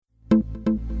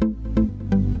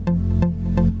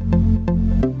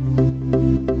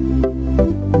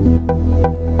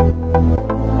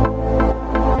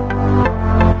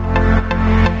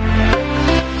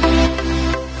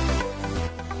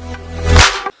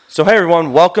So hey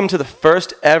everyone, welcome to the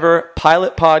first ever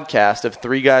pilot podcast of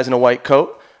Three Guys in a White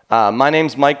Coat. My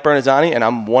name's Mike Bernazzani and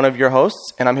I'm one of your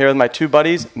hosts, and I'm here with my two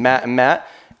buddies, Matt and Matt.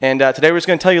 And today we're just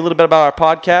going to tell you a little bit about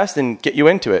our podcast and get you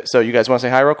into it. So you guys want to say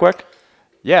hi real quick?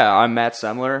 Yeah, I'm Matt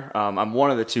Semler. I'm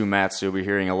one of the two Matts, so you'll be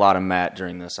hearing a lot of Matt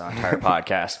during this entire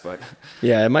podcast. But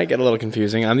yeah, it might get a little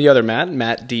confusing. I'm the other Matt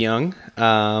DeYoung,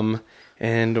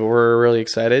 and we're really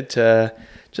excited to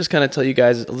just kind of tell you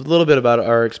guys a little bit about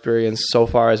our experience so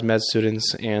far as med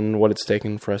students and what it's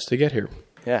taken for us to get here.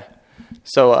 Yeah.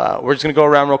 So we're just going to go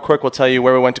around real quick. We'll tell you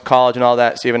where we went to college and all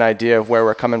that so you have an idea of where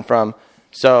we're coming from.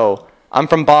 So I'm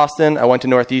from Boston. I went to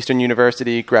Northeastern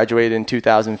University, graduated in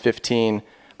 2015.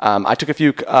 I took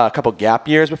a couple gap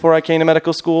years before I came to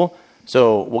medical school,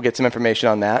 so we'll get some information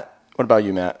on that. What about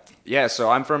you, Matt? yeah, so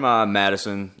I'm from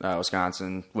Madison,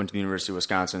 Wisconsin. Went to the University of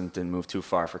Wisconsin. Didn't move too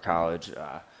far for college.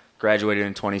 Graduated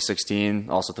in 2016.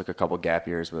 Also took a couple gap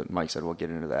years, but Mike said we'll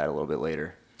get into that a little bit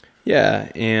later.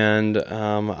 Yeah, and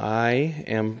I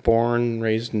am born and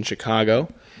raised in Chicago,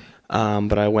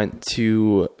 but I went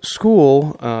to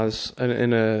school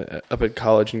up at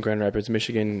college in Grand Rapids,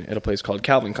 Michigan, at a place called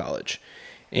Calvin College.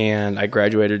 And I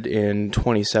graduated in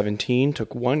 2017,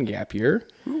 took one gap year,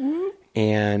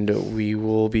 and we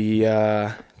will be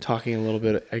talking a little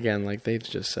bit, again, like they've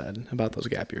just said, about those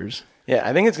gap years. Yeah,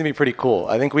 I think it's going to be pretty cool.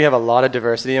 I think we have a lot of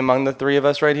diversity among the three of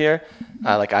us right here.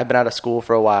 Like, I've been out of school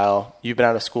for a while. You've been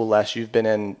out of school less. You've been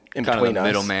in kind between of the us.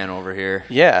 middleman over here.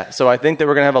 Yeah, so I think that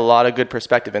we're going to have a lot of good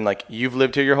perspective. And, like, you've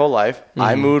lived here your whole life. Mm-hmm.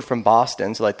 I moved from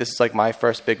Boston, so, like, this is, like, my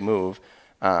first big move.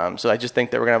 So I just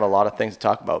think that we're going to have a lot of things to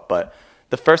talk about. But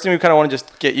the first thing we kind of want to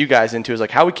just get you guys into is,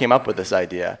 like, how we came up with this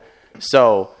idea.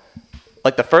 So,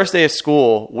 like, the first day of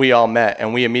school, we all met,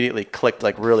 and we immediately clicked,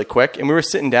 like, really quick. And we were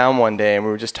sitting down one day, and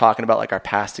we were just talking about, like, our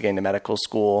paths to getting to medical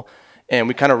school. And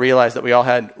we kind of realized that we all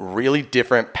had really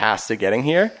different paths to getting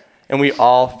here. And we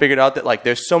all figured out that, like,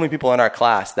 there's so many people in our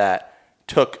class that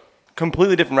took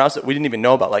completely different routes that we didn't even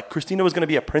know about. Like, Christina was going to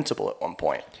be a principal at one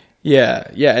point. Yeah,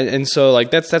 and so,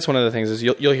 like, that's one of the things is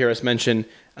you'll hear us mention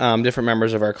different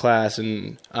members of our class,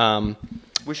 and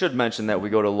we should mention that we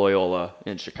go to Loyola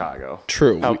in Chicago.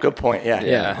 True. Oh, good point.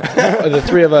 Yeah. The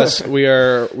three of us, we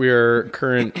are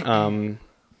current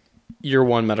year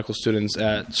one medical students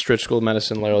at Stritch School of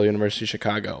Medicine, Loyola University,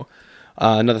 Chicago.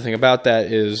 Another thing about that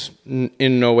is,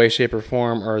 in no way, shape, or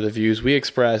form are the views we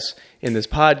express in this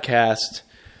podcast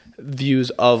views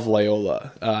of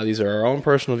Loyola. These are our own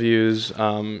personal views,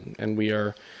 and we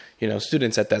are,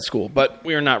 students at that school, but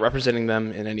we are not representing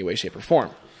them in any way, shape, or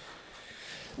form.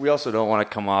 We also don't want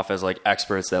to come off as, like,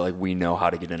 experts that, like, we know how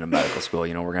to get into medical school.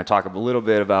 We're going to talk a little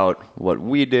bit about what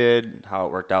we did, how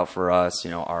it worked out for us,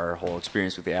 our whole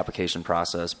experience with the application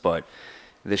process, but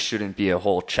this shouldn't be a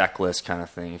whole checklist kind of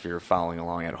thing if you're following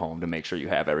along at home to make sure you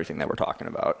have everything that we're talking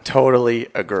about. Totally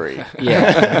agree.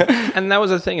 Yeah. And that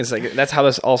was the thing. It's like, that's how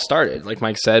this all started. Like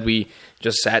Mike said, we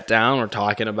just sat down, we're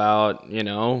talking about,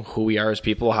 who we are as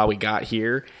people, how we got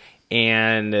here.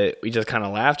 And we just kind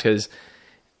of laughed because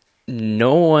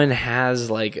no one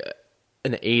has, like,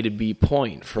 an A to B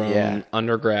point from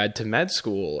undergrad to med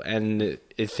school. And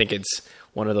I think it's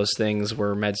one of those things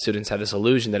where med students have this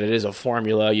illusion that it is a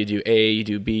formula. You do A, you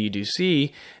do B, you do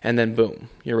C, and then boom,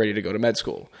 you're ready to go to med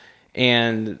school.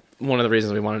 And one of the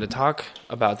reasons we wanted to talk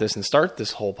about this and start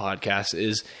this whole podcast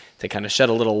is to kind of shed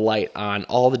a little light on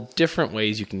all the different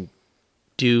ways you can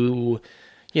do,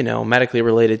 medically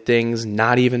related things,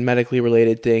 not even medically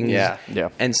related things,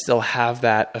 and still have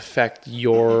that affect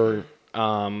your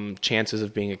chances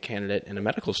of being a candidate in a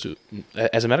medical student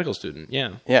as a medical student.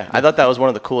 Yeah. I thought that was one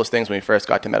of the coolest things when we first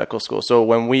got to medical school. So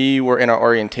when we were in our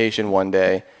orientation one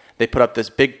day, they put up this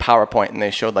big PowerPoint and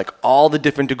they showed, like, all the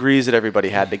different degrees that everybody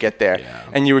had to get there. Yeah.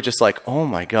 And you were just like, oh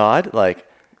my God, like,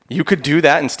 you could do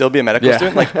that and still be a medical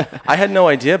student? Like, I had no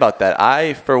idea about that.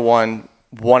 I, for one,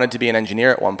 wanted to be an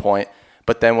engineer at one point.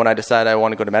 But then when I decided I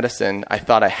wanted to go to medicine, I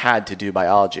thought I had to do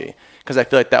biology because I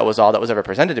feel like that was all that was ever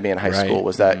presented to me in high school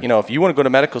was that, if you want to go to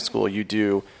medical school, you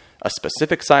do a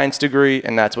specific science degree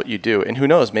and that's what you do. And who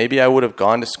knows, maybe I would have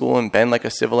gone to school and been like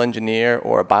a civil engineer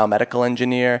or a biomedical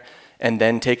engineer and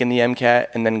then taken the MCAT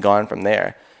and then gone from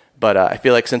there. But I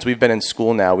feel like since we've been in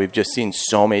school now, we've just seen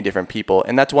so many different people.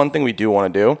 And that's one thing we do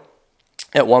want to do.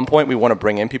 At one point, we want to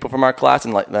bring in people from our class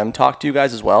and let them talk to you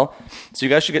guys as well. So you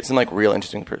guys should get some, like, real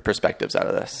interesting perspectives out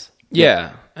of this.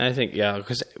 Yeah. And I think,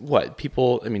 because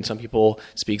some people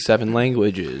speak 7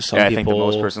 languages. Some people, I think the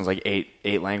most person's like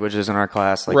eight languages in our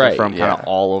class. Like, right, from kind of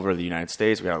all over the United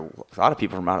States. We got a lot of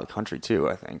people from out of the country too,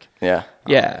 I think. Yeah.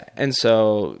 And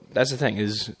so that's the thing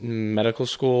is medical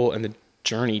school and the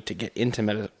journey to get into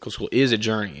medical school is a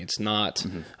journey. It's not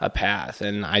a path.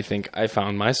 And I think I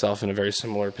found myself in a very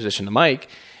similar position to Mike,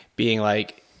 being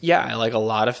like, yeah, I like a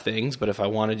lot of things, but if I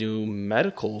want to do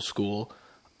medical school,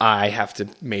 I have to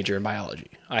major in biology.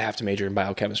 I have to major in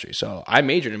biochemistry. So I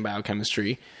majored in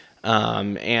biochemistry,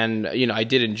 and I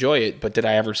did enjoy it, but did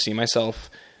I ever see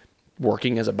myself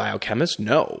working as a biochemist?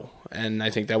 No. And I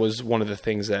think that was one of the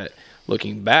things that,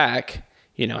 looking back,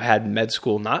 had med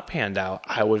school not panned out,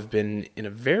 I would have been in a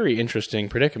very interesting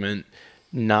predicament,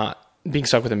 not being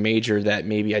stuck with a major that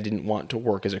maybe I didn't want to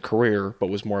work as a career, but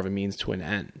was more of a means to an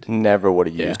end. Never would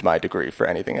have used my degree for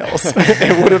anything else.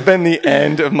 It would have been the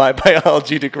end of my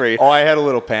biology degree. Oh, I had a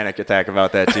little panic attack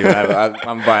about that too.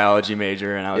 I'm a biology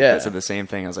major, and I said the same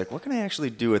thing. I was like, what can I actually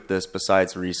do with this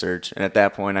besides research? And at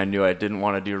that point, I knew I didn't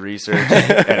want to do research.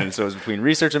 And so it was between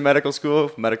research and medical school.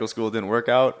 If medical school didn't work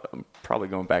out, I'm probably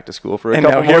going back to school for a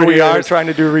couple more years. And now here we are trying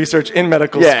to do research in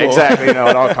medical school. Yeah, exactly. It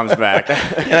all comes back.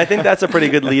 And I think that's a pretty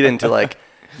good lead into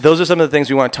those are some of the things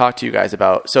we want to talk to you guys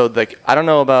about. So I don't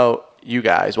know about you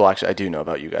guys. Well, actually I do know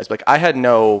about you guys. I had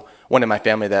no one in my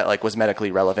family that was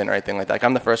medically relevant or anything like that.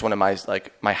 I'm the first one in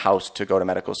my house to go to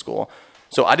medical school.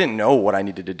 So I didn't know what I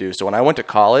needed to do. So when I went to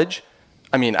college,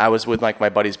 I was with my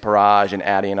buddies Paraj and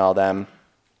Addie and all them.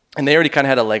 And they already kind of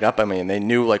had a leg up on me, and they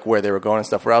knew where they were going and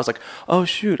stuff. Where I was like, oh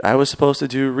shoot, I was supposed to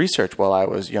do research while I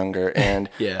was younger, and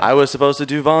I was supposed to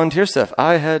do volunteer stuff.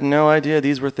 I had no idea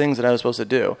these were things that I was supposed to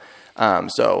do.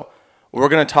 So we're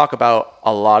going to talk about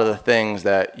a lot of the things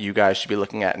that you guys should be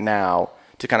looking at now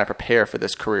to kind of prepare for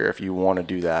this career if you want to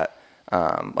do that.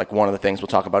 One of the things we'll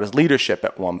talk about is leadership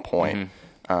at one point.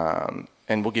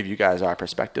 And we'll give you guys our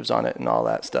perspectives on it and all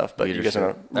that stuff. But you guys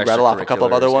want to rattle off a couple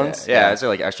of other ones? Yeah, I'd say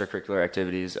extracurricular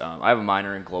activities. I have a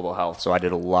minor in global health, so I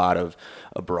did a lot of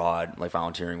abroad,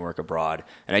 volunteering work abroad.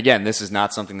 And again, this is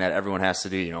not something that everyone has to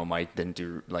do. Mike didn't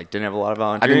have a lot of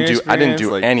volunteering experience. I didn't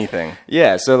do anything.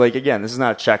 Yeah, so again, this is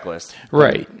not a checklist.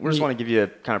 Right. We just want to give you a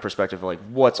kind of perspective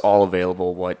of what's all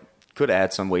available, what could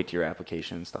add some weight to your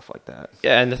application and stuff like that.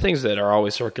 Yeah, and the things that are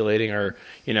always circulating are,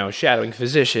 shadowing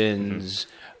physicians,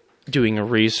 doing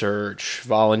research,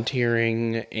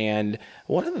 volunteering, and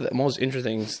one of the most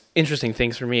interesting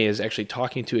things for me is actually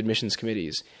talking to admissions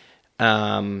committees,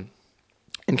 and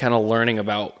kind of learning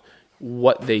about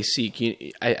what they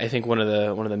seek. I think one of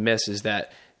the myths is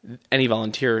that any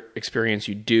volunteer experience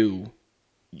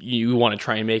you want to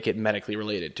try and make it medically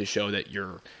related to show that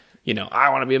you're, I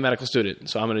want to be a medical student,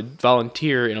 so I'm going to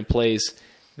volunteer in a place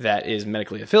that is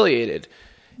medically affiliated.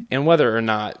 And whether or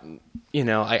not,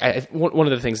 one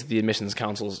of the things that the admissions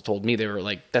councils told me, they were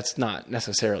like, that's not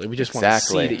necessarily. We just want to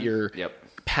see that you're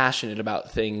passionate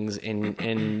about things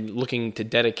and looking to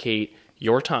dedicate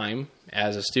your time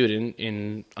as a student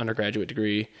in undergraduate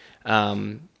degree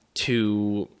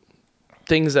to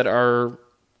things that are,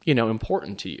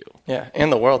 important to you. Yeah,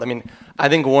 and the world. I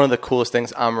think one of the coolest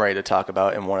things I'm ready to talk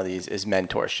about in one of these is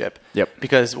mentorship. Yep.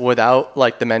 Because without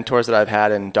the mentors that I've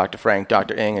had in Dr. Frank,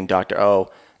 Dr. Ng, and Dr. O,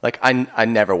 I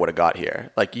never would have got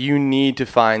here. You need to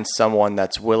find someone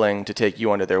that's willing to take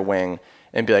you under their wing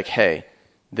and be like, hey,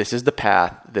 this is the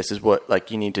path. This is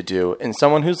what you need to do. And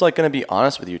someone who's going to be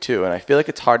honest with you too. And I feel like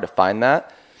it's hard to find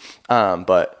that.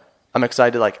 But I'm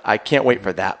excited. I can't wait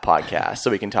for that podcast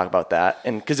so we can talk about that.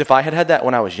 And because if I had that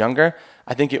when I was younger,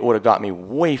 I think it would have got me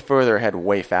way further ahead,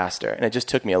 way faster. And it just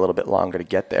took me a little bit longer to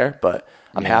get there, but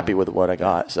I'm happy with what I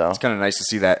got. So it's kind of nice to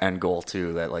see that end goal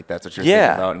too, that that's what you're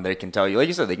thinking about. And they can tell you, like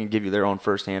you said, they can give you their own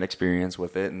firsthand experience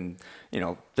with it. And,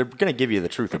 they're going to give you the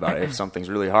truth about it. If something's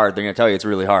really hard, they're going to tell you it's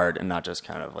really hard and not just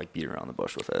kind of beat around the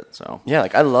bush with it. So yeah,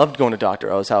 I loved going to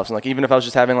Dr. O's house. And even if I was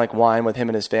just having wine with him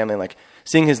and his family, and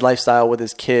seeing his lifestyle with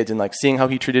his kids and seeing how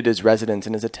he treated his residents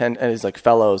and his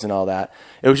fellows and all that,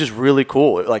 it was just really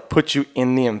cool. It put you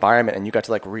in the environment and you got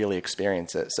to really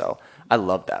experience it. So I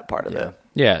love that part of it.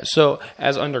 Yeah. So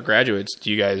as undergraduates,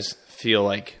 do you guys feel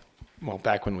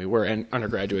back when we were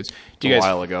undergraduates, a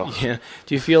while ago. Yeah.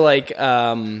 Do you feel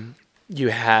you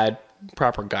had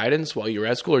proper guidance while you were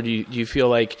at school, or do you feel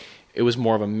like it was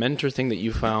more of a mentor thing that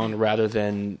you found rather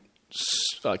than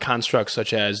constructs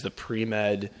such as the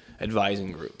pre-med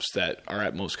advising groups that are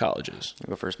at most colleges? You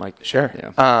go first, Mike. Sure.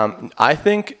 Yeah. I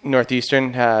think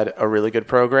Northeastern had a really good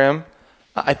program.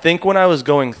 I think when I was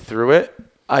going through it,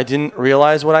 I didn't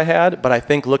realize what I had, but I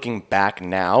think looking back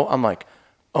now, I'm like,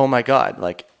 oh my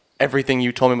God, everything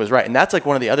you told me was right. And that's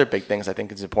one of the other big things I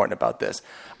think is important about this.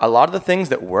 A lot of the things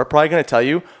that we're probably going to tell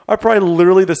you are probably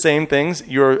literally the same things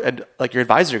your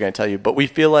advisors are going to tell you, but we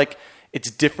feel like it's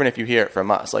different if you hear it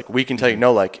from us. We can tell you,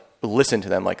 no, listen to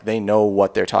them. They know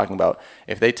what they're talking about.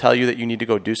 If they tell you that you need to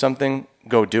go do something,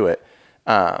 go do it.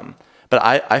 But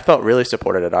I felt really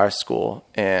supported at our school.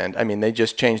 And I mean, they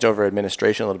just changed over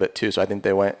administration a little bit too. So I think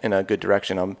they went in a good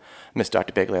direction. Miss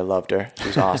Dr. Bagley, I loved her. She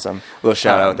was awesome. Little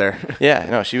shout out there. Yeah,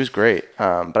 no, she was great.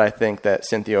 But I think that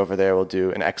Cynthia over there will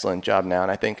do an excellent job now.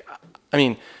 And I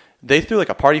mean, they threw like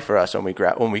a party for us when we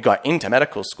got into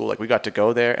medical school. Like we got to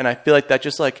go there. And I feel like that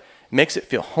just like makes it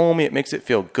feel homey. It makes it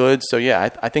feel good. So yeah,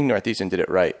 I think Northeastern did it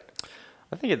right.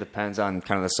 I think it depends on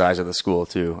kind of the size of the school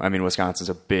too. I mean, Wisconsin's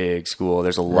a big school.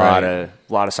 There's a lot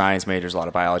of science majors, a lot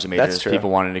of biology majors. That's true.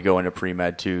 People wanting to go into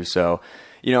pre-med too. So,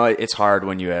 it's hard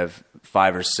when you have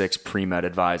 5 or 6 pre-med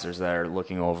advisors that are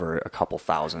looking over a couple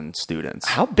thousand students.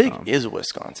 How big is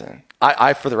Wisconsin?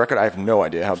 I for the record, I have no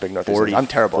idea how big Northeastern is. I'm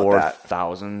terrible at that.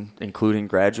 44,000, including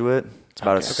graduate. It's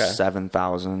about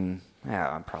 7,000. Yeah,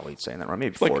 I'm probably saying that wrong.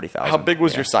 Maybe 40,000. How big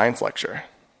was your science lecture?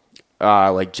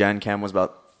 Like Gen Chem was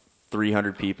about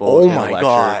 300 people. Oh in a my lecture,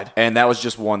 God. and that was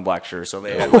just one lecture. So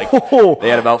they had they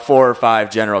had about 4 or 5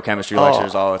 general chemistry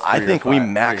lectures. All with I think we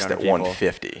 300 maxed at people.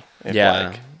 150.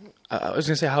 Yeah. I was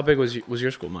gonna say, how big was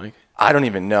your school, Mike? I don't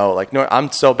even know. Like, no, I'm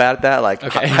so bad at that. Like,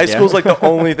 Okay. high school's like the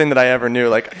only thing that I ever knew.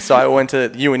 Like, so I went to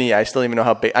UNE. I still don't even know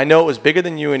how big. I know it was bigger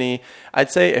than UNE.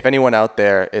 I'd say if anyone out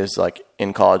there is like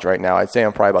in college right now, I'd say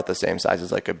I'm probably about the same size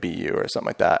as like a BU or something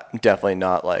like that. Definitely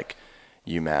not like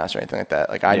UMass or anything like that.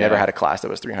 Like, I never had a class that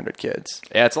was 300 kids.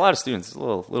 Yeah, it's a lot of students. It's a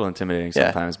little intimidating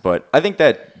sometimes, but I think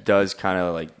that does kind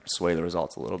of like sway the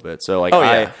results a little bit. So like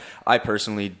I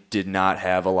personally did not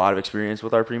have a lot of experience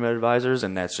with our pre-med advisors,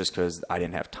 and that's just because I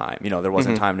didn't have time. There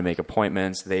wasn't time to make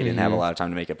appointments. They didn't have a lot of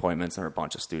time to make appointments. There were a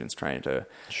bunch of students trying to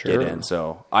get in.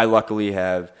 So I luckily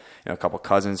have a couple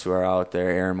cousins who are out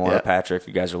there. Aaron, Maura, Patrick, if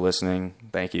you guys are listening,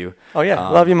 thank you. Oh yeah,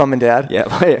 love you, Mom and Dad. Yeah,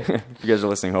 if you guys are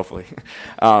listening, hopefully.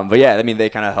 But yeah, I mean, they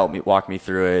kind of helped me, walk me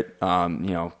through it.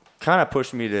 Kind of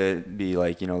pushed me to be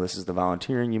like, this is the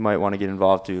volunteering you might want to get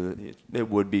involved to. It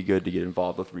would be good to get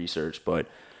involved with research, but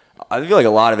I feel like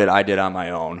a lot of it I did on my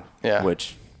own. Yeah.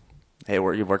 Which, hey,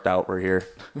 you worked out. We're here.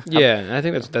 Yeah, and I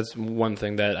think that's one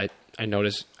thing that I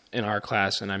noticed in our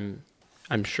class, and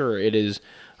I'm sure it is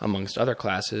amongst other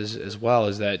classes as well,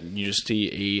 is that you just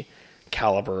see a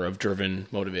caliber of driven,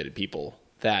 motivated people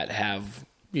that have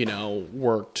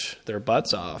worked their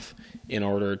butts off in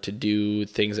order to do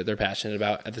things that they're passionate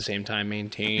about, at the same time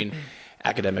maintain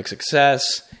academic success.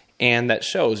 And that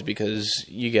shows, because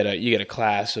you get a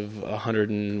class of 100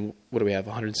 and what do we have,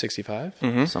 165?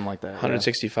 Something like that.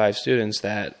 165 students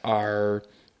that are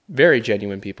very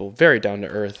genuine people, very down to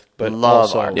earth, but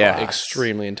Love also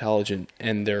extremely intelligent,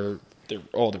 and they're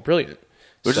brilliant.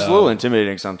 Which is a little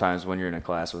intimidating sometimes when you're in a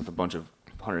class with a bunch of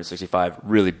 165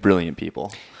 really brilliant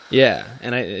people. Yeah,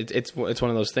 and it's one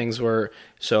of those things where,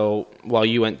 so while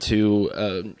you went to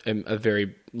a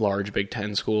very large Big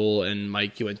Ten school, and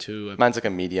Mike, you went to mine's like a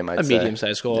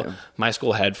medium-sized school. Yeah. My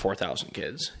school had 4,000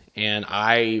 kids, and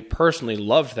I personally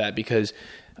loved that because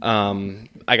I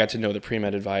got to know the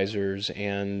pre-med advisors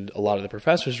and a lot of the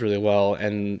professors really well,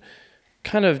 and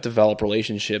kind of develop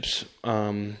relationships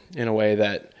in a way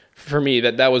that, for me,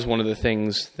 that was one of the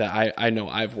things that I know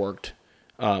I've worked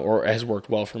or has worked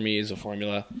well for me as a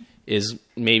formula, is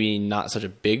maybe not such a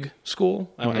big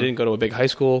school. I didn't go to a big high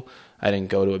school. I didn't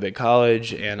go to a big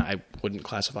college, and I wouldn't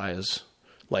classify as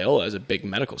Loyola as a big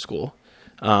medical school.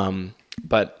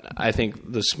 But I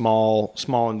think the small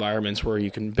environments where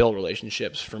you can build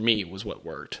relationships, for me, was what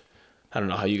worked. I don't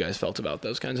know how you guys felt about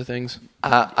those kinds of things.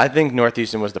 I think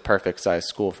Northeastern was the perfect size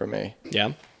school for me.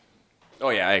 Yeah. Oh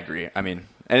yeah, I agree. I mean,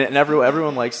 and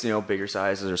everyone likes bigger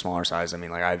sizes or smaller sizes. I mean,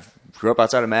 like, I've grew up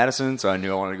outside of Madison, so I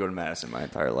knew I wanted to go to Madison my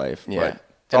entire life. Yeah, but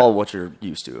it's all what you're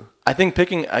used to. I think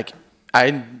picking, like,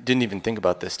 I didn't even think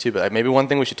about this too, but maybe one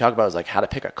thing we should talk about is like how to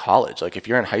pick a college. Like, if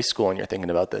you're in high school and you're thinking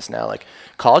about this now, like,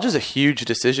 college is a huge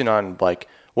decision on like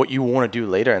what you want to do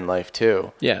later in life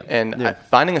too. Yeah. And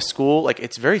finding a school, like,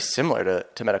 it's very similar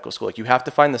to medical school. Like, you have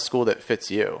to find the school that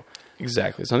fits you.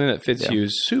 Exactly. Something that fits you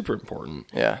is super important.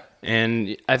 Yeah.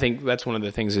 And I think that's one of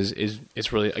the things is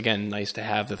it's really, again, nice to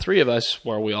have the three of us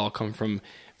where we all come from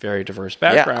very diverse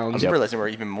backgrounds. Yeah, I'm realizing we're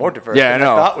even more diverse than I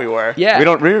thought we were. Yeah.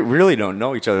 We really don't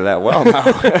know each other that well now.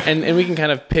 and we can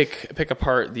kind of pick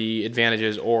apart the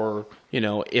advantages, or,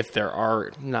 if there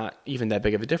are not even that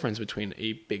big of a difference between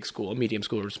a big school, a medium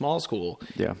school, or a small school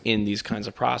in these kinds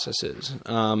of processes.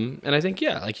 And I think,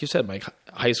 like you said, Mike,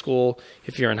 high school,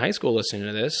 if you're in high school listening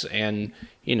to this and,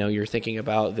 you're thinking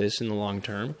about this in the long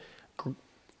term,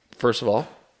 first of all,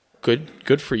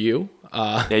 good for you.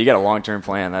 You got a long-term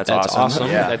plan. That's awesome.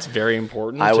 Yeah. That's very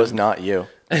important. I was not you.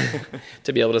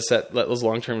 To be able to set those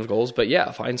long-term goals. But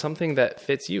find something that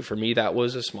fits you. For me, that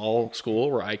was a small school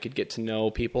where I could get to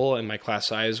know people, and my class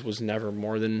size was never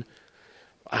more than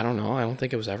I don't know. I don't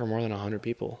think it was ever more than 100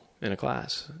 people in a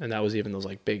class. And that was even those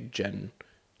like big Gen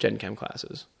Chem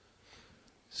classes.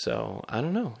 So I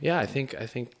don't know. Yeah, I think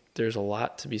there's a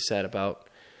lot to be said about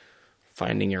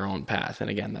finding your own path. And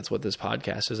again, that's what this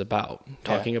podcast is about.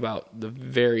 Talking about the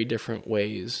very different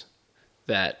ways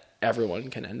that everyone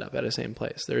can end up at the same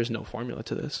place. There is no formula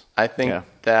to this. I think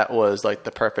that was like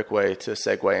the perfect way to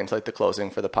segue into like the closing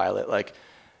for the pilot. Like,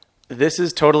 this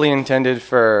is totally intended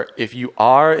for, if you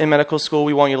are in medical school,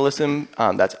 we want you to listen.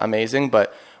 That's amazing.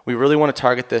 But we really want to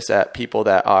target this at people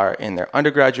that are in their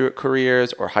undergraduate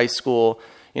careers or high school.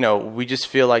 You know, we just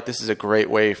feel like this is a great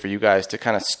way for you guys to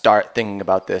kind of start thinking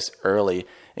about this early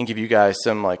and give you guys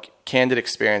some like candid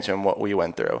experience from what we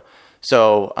went through.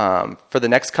 So for the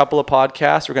next couple of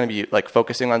podcasts, we're going to be like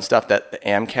focusing on stuff that the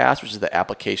AMCAS, which is the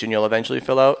application you'll eventually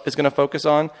fill out, is going to focus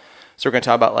on. So we're going to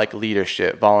talk about like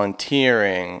leadership,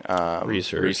 volunteering,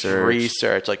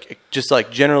 research, like just like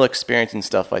general experience and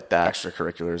stuff like that.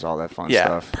 Extracurriculars, all that fun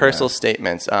stuff. Personal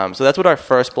statements. So that's what our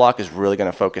first block is really going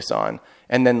to focus on.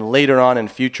 And then later on in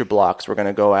future blocks, we're going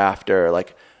to go after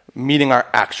like meeting our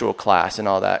actual class and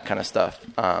all that kind of stuff.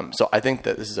 So I think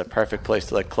that this is a perfect place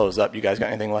to like close up. You guys got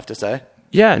anything left to say?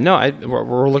 Yeah, no,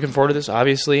 we're looking forward to this,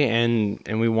 obviously, and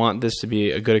we want this to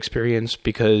be a good experience,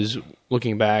 because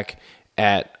looking back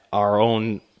at our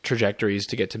own trajectories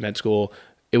to get to med school,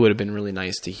 it would have been really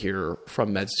nice to hear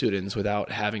from med students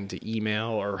without having to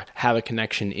email or have a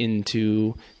connection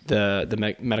into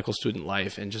the medical student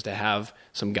life, and just to have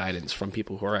some guidance from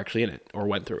people who are actually in it or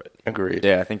went through it. Agreed.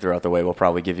 Yeah, I think throughout the way we'll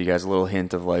probably give you guys a little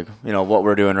hint of like, you know, what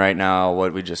we're doing right now,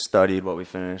 what we just studied, what we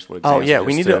finished. What Oh yeah,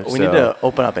 we need to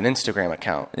open up an Instagram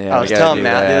account. Yeah, I was telling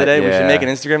Matt the other day we should make an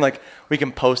Instagram, like we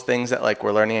can post things that like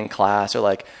we're learning in class, or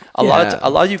like a lot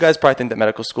of you guys probably think that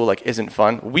medical school like isn't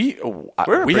fun. We're having a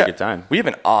pretty good time. We have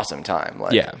an awesome time.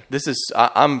 Like this is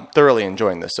I'm thoroughly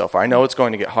enjoying this so far. I know it's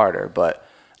going to get harder, but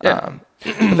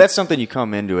but that's something you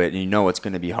come into it and you know it's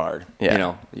going to be hard.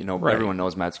 Yeah. You know, everyone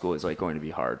knows med school is like going to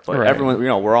be hard, but everyone, you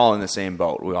know, we're all in the same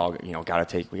boat. We all, you know, we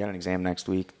got an exam next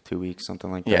week, 2 weeks,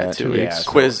 something like that. Yeah, 2 weeks.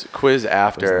 Quiz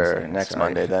after next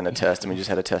Monday, then a test, and we just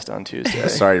had a test on Tuesday.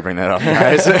 Sorry to bring that up,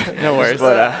 guys. No worries.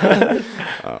 But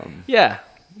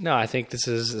no, I think this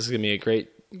is going to be a great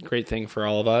thing for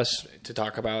all of us to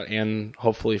talk about, and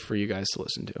hopefully for you guys to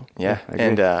listen to. Yeah,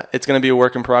 and it's going to be a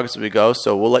work in progress as we go,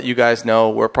 so we'll let you guys know.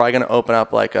 We're probably going to open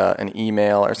up like an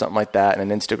email or something like that,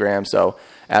 and an Instagram. So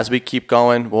as we keep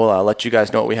going, we'll let you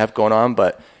guys know what we have going on.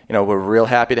 But you know, we're real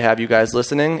happy to have you guys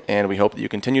listening, and we hope that you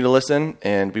continue to listen,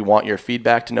 and we want your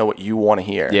feedback to know what you want to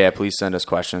hear. Yeah, please send us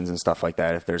questions and stuff like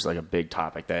that. If there's like a big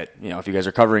topic that, you know, if you guys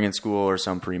are covering in school, or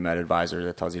some pre-med advisor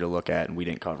that tells you to look at and we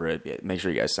didn't cover it, make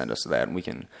sure you guys send us to that, and we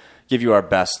can give you our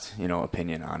best, you know,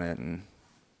 opinion on it and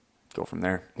go from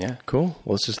there. Yeah. Cool.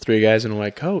 Well, it's just 3 guys in a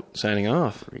white coat signing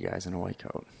off. 3 guys in a white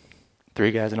coat.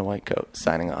 3 guys in a white coat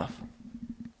signing off.